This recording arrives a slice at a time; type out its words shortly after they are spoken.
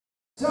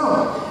So,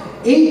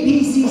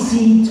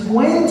 APCC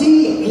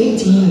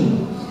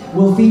 2018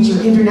 will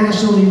feature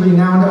internationally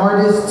renowned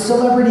artists,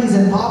 celebrities,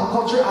 and pop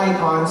culture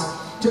icons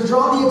to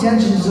draw the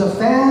attentions of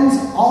fans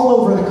all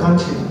over the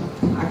country,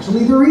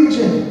 actually the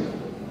region.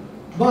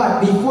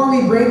 But before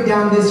we break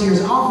down this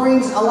year's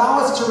offerings, allow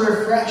us to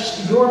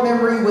refresh your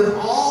memory with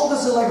all the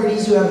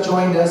celebrities who have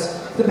joined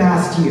us the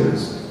past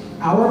years.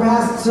 Our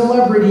past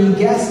celebrity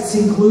guests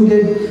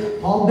included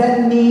Paul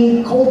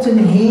Bettany, Colton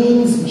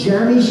Haynes,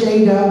 Jeremy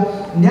Shada,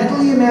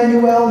 Natalie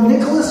Emmanuel,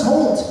 Nicholas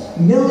Hoult,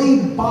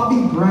 Millie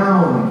Bobby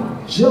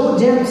Brown, Joe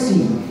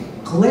Dempsey,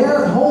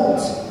 Claire Holt,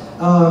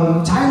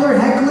 Tyler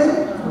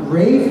Hoechlin,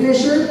 Ray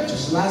Fisher,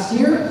 just last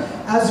year,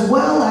 as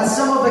well as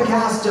some of the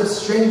cast of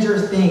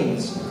Stranger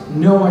Things,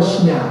 Noah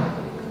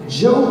Schnapp,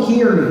 Joe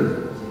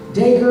Keery,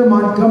 Dacre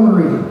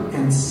Montgomery,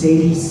 and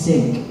Sadie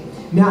Sink.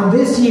 Now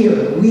this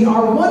year, we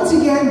are once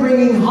again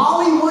bringing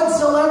Hollywood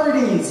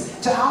celebrities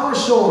to our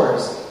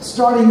shores,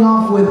 starting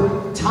off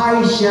with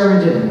Ty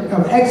Sheridan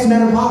of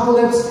X-Men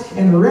Apocalypse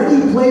and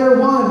Ready Player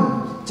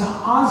One, to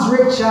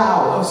Osric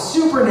Chow of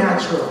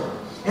Supernatural.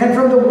 And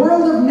from the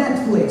world of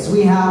Netflix,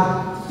 we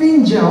have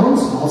Finn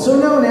Jones, also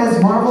known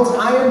as Marvel's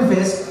Iron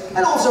Fist,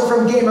 and also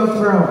from Game of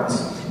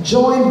Thrones,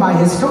 joined by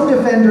his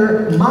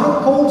co-defender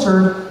Mike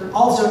Colter,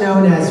 also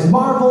known as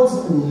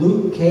Marvel's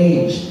Luke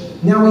Cage.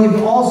 Now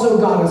we've also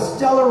got a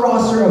stellar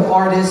roster of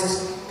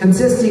artists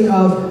consisting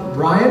of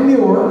Brian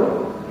Muir,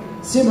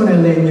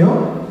 Simone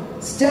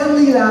Leño,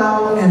 Stanley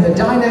Lau, and the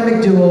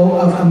dynamic duo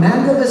of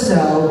Amanda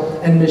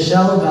Vassell and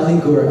Michelle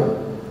Valigura.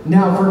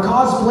 Now for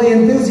cosplay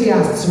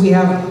enthusiasts, we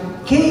have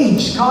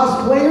Cage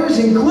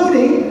cosplayers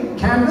including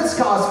Canvas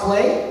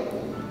Cosplay,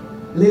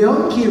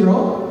 Leon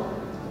Kiro,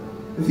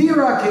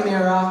 Vera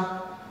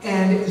Chimera,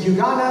 and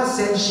Yugana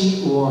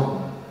Senshi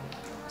Uon.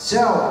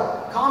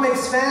 So,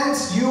 comics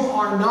fans, you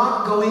are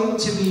not going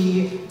to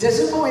be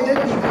disappointed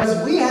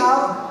because we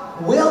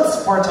have Will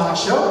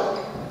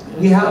Spartacio,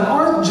 we have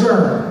Art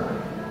Germ,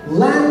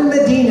 Lan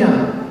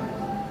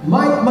Medina,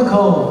 Mike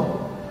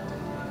McComb,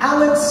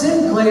 Alex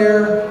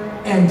Sinclair,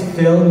 and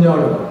Phil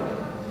Noto.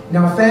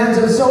 Now fans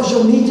of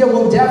social media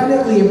will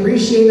definitely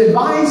appreciate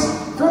advice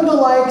from the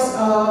likes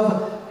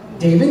of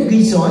David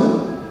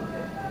Bison,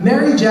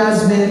 Mary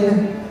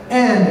Jasmine,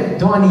 and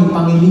Donnie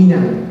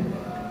Pangilinan.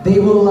 We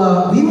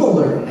will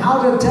learn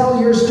how to tell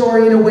your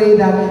story in a way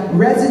that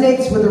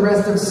resonates with the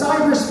rest of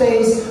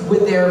cyberspace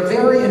with their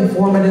very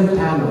informative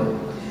panel.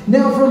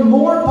 Now for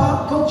more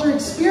pop culture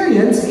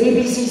experience,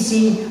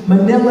 ABCC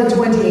Manila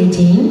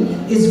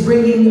 2018 is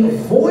bringing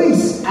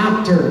voice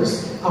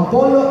actors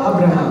Apollo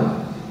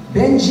Abraham,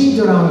 Benji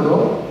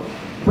Durango,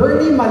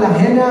 Bernie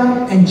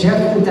Malahena, and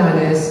Jeff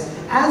Utanes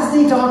as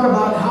they talk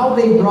about how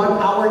they brought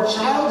our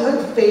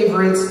childhood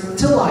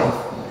favorites to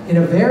life in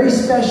a very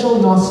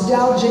special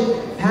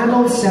nostalgic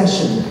panel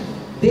session.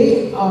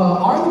 They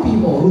are the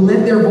people who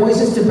lent their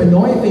voices to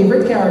Pinoy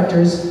favorite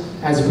characters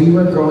as we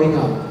were growing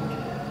up.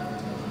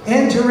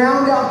 And to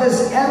round out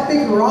this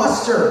epic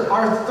roster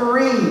are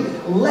three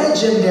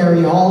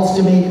legendary halls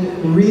to make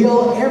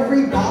real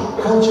every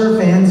pop culture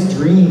fan's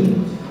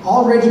dream.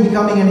 Already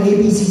becoming an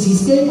ABCC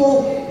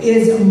staple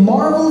is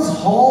Marvel's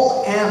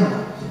Hall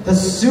M, the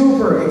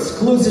super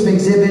exclusive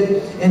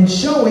exhibit and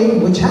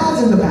showing which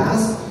has in the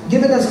past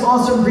given us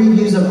awesome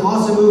previews of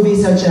awesome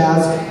movies such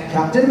as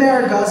Captain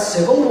America,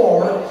 Civil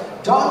War,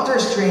 Doctor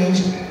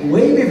Strange,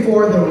 way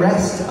before the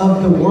rest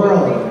of the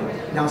world.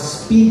 Now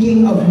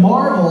speaking of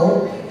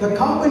Marvel, the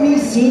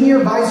company's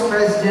Senior Vice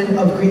President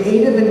of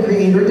Creative and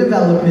Creator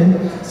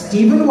Development,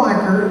 Stephen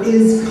Wacker,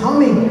 is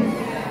coming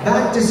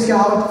back to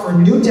scout for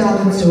new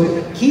talent,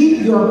 so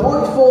keep your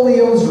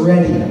portfolios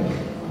ready.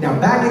 Now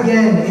back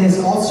again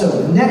is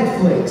also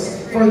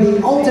Netflix for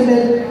the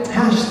ultimate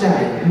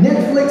hashtag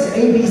Netflix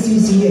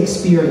ABCC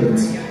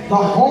experience. The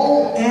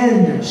Hall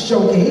End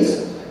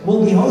Showcase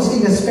will be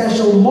hosting a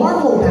special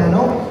Marvel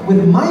panel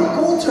with Mike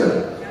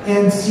Colter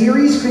and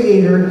series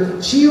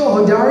creator Chio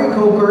Hodari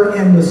Coker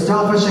and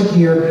Mustafa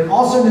Shakir,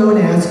 also known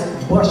as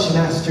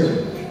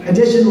Bushmaster.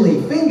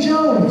 Additionally, Finn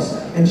Jones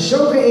and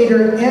show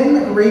creator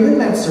M. Raven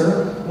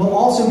Metzer will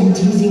also be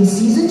teasing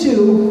season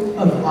 2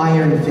 of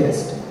Iron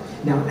Fist.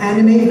 Now,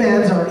 anime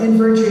fans are in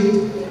for a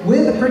treat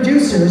with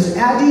producers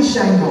Adi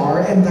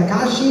Shankar and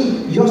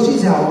Takashi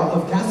Yoshizawa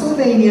of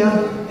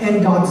Castlevania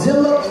and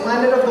Godzilla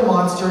Planet of the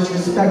Monsters,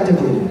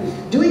 respectively,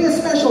 doing a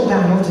special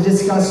panel to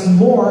discuss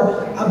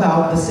more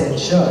about the said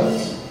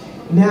shows.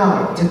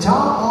 Now, to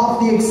top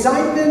off the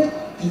excitement,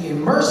 the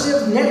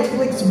immersive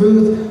Netflix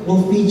booth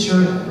will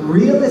feature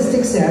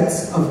realistic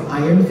sets of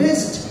Iron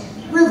Fist,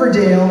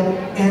 Riverdale,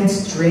 and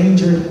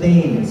Stranger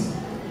Things.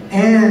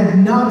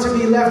 And not to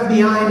be left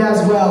behind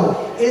as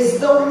well is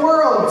the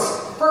world's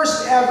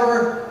first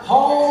ever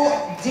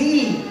Hall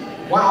D.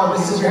 Wow,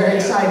 this is very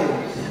exciting.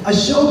 A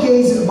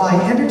showcase by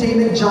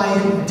entertainment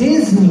giant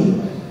Disney,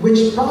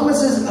 which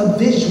promises a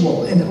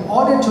visual and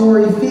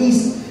auditory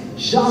feast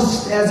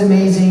just as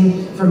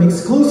amazing, from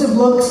exclusive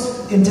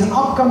looks into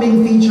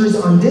upcoming features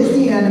on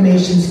Disney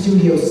Animation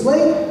Studio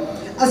Slate,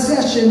 a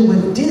session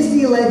with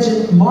Disney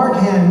legend Mark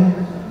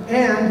Hamill,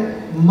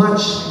 and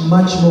much,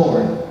 much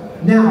more.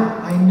 Now,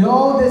 I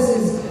know this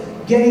is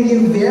getting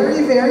you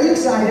very, very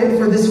excited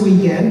for this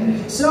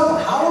weekend, so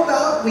how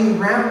about we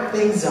ramp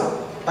things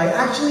up by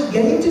actually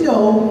getting to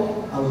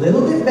know a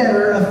little bit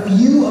better a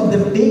few of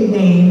the big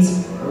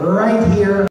names right here